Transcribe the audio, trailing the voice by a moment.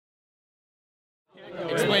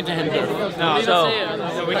explain to him. No,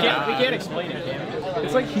 so we can't explain it.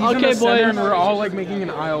 It's like he's in the center and we're all like making an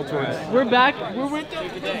aisle towards. We're back. We're with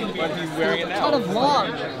But he's wearing it now. on a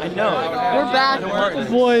vlog. I know. We're back,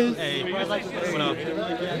 boys. Hey, what up?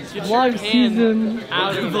 Vlog season.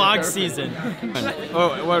 Vlog season.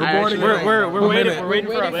 Oh, we're boarding. We're waiting. We're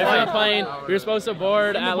waiting for a flight. plane. We were supposed to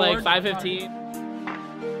board at like 5:15.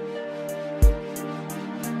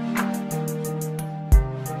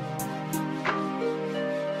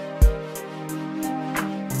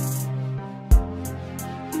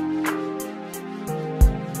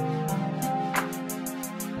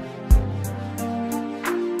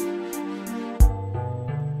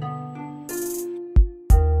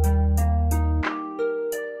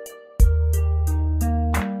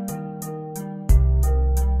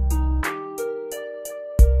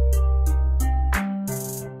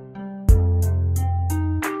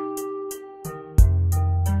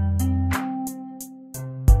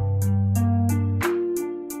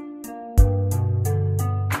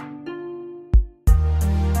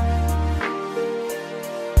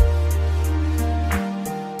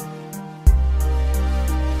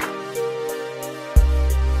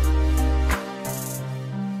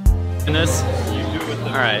 This?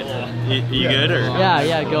 All right, you good or?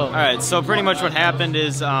 Yeah, go. All right, so pretty much what happened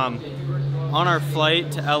is on our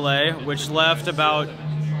flight to LA, which left about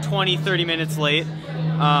 20-30 minutes late,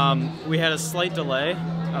 we had a slight delay,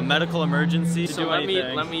 a medical emergency. So let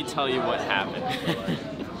me tell you what happened.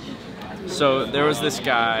 So there was this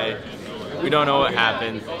guy. We don't know what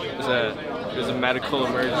happened. It was a medical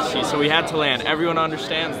emergency, so we had to land. Everyone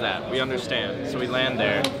understands that. We understand. So we land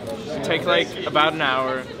there. We take like about an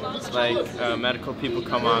hour. It's like medical people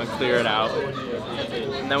come on, clear it out,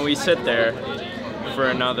 and then we sit there for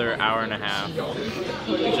another hour and a half.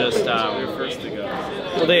 Just we were first to go.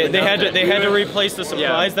 Well, they had to replace the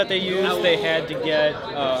supplies that they used. They had to get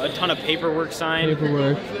a ton of paperwork signed.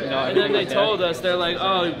 Paperwork. And then they told us, they're like,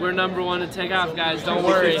 oh, we're #1 to take off, guys, don't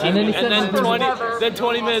worry. And then, then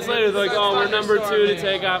 20 minutes later, they're like, oh, we're #2 to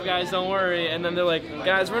take off, guys, don't worry. And then they're like,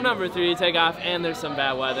 guys, we're #3 to take off, and there's some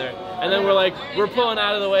bad weather. And then we're like, we're pulling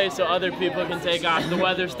out of the way so other people can take off. The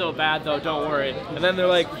weather's still bad, though, don't worry. And then they're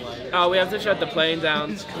like, oh, we have to shut the plane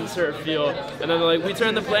down to conserve fuel. And then they're like, we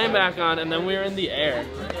turned the plane back on, and then we were in the air.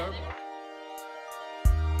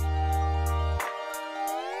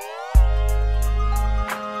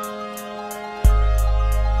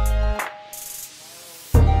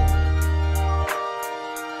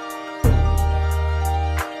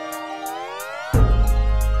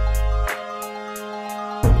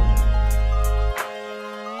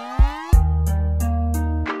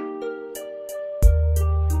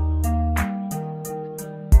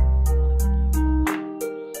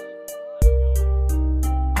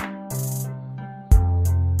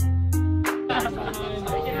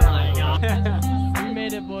 We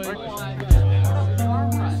made it, boys.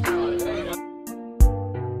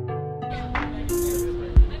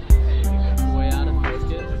 Way out of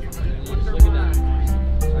biscuit. Look at that.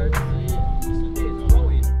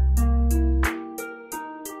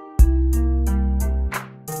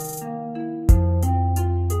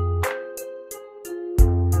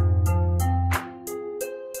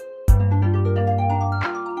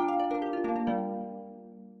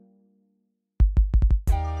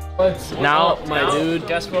 Now, my dude,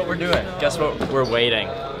 guess what we're doing? Guess what? We're waiting.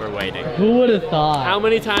 We're waiting. Who would have thought? How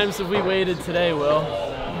many times have we waited today, Will?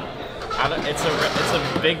 It's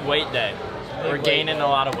a big weight day. We're gaining a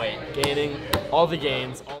lot of weight. Gaining all the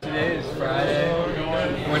gains. Today is Friday.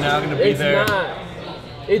 We're now gonna be there. It's not.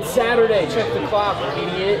 It's Saturday. Check the clock,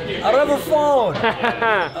 idiot. I don't have a phone.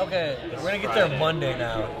 Okay, we're gonna get there Monday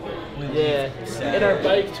now. Yeah. And our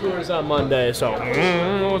bike tour's on Monday, so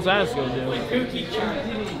what's that gonna do?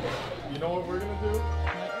 You know what we're gonna do?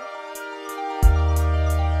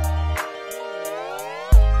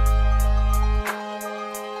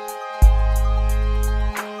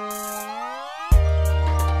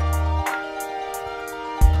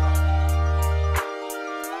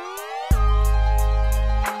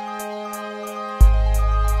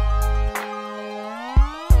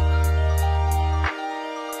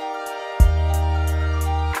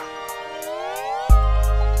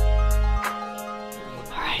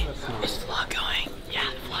 Is the vlog going? Yeah,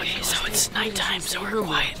 the vlog is. So it's nighttime, so we're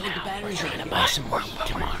quiet now. We're trying to buy some work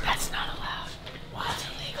tomorrow. That's not allowed. Wow. It's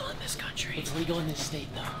illegal in this country. It's legal in this state,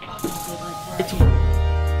 though.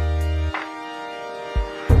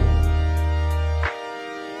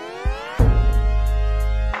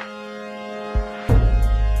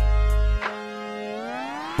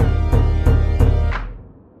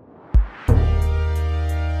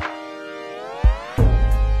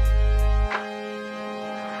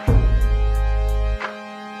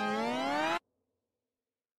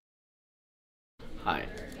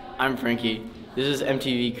 I'm Frankie. This is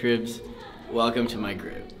MTV Cribs. Welcome to my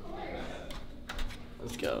crib.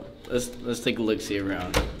 Let's go. Let's take a look, see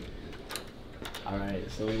around. All right,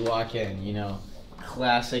 so we walk in. You know,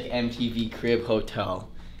 classic MTV Crib hotel.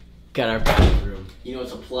 Got our bathroom. You know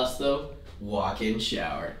what's a plus though? Walk-in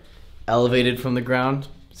shower. Elevated from the ground.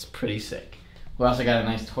 It's pretty sick. We also got a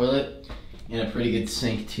nice toilet and a pretty good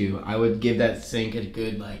sink too. I would give that sink a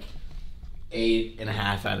good like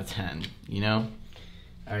 8.5 out of 10. You know.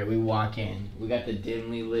 All right, we walk in. We got the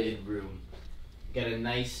dimly lit room. Got a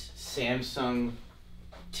nice Samsung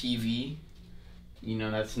TV. You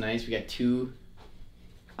know, that's nice. We got two.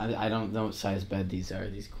 I don't know what size bed these are. Are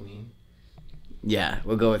these queen? Yeah,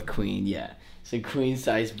 we'll go with queen. Yeah, so queen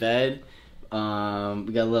size bed. We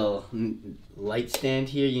got a little light stand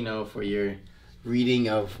here. You know, for your reading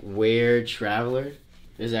of Weird Traveler.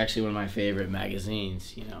 This is actually one of my favorite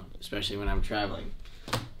magazines. You know, especially when I'm traveling.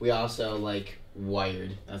 We also like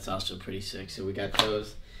Wired. That's also pretty sick. So we got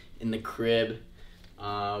those in the crib.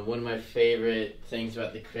 One of my favorite things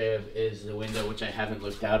about the crib is the window, which I haven't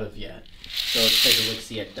looked out of yet. So let's take a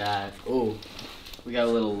look-see at that. Oh, we got a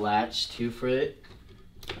little latch too for it.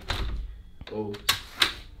 Oh,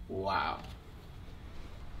 wow.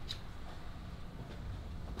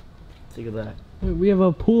 Look at that. Wait, we have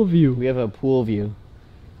a pool view. We have a pool view.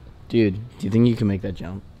 Dude, do you think you can make that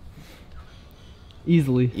jump?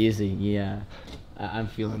 Easily. Easy, yeah. I'm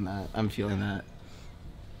feeling that. I'm feeling that.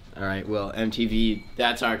 All right, well, MTV,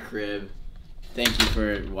 that's our crib. Thank you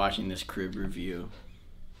for watching this crib review.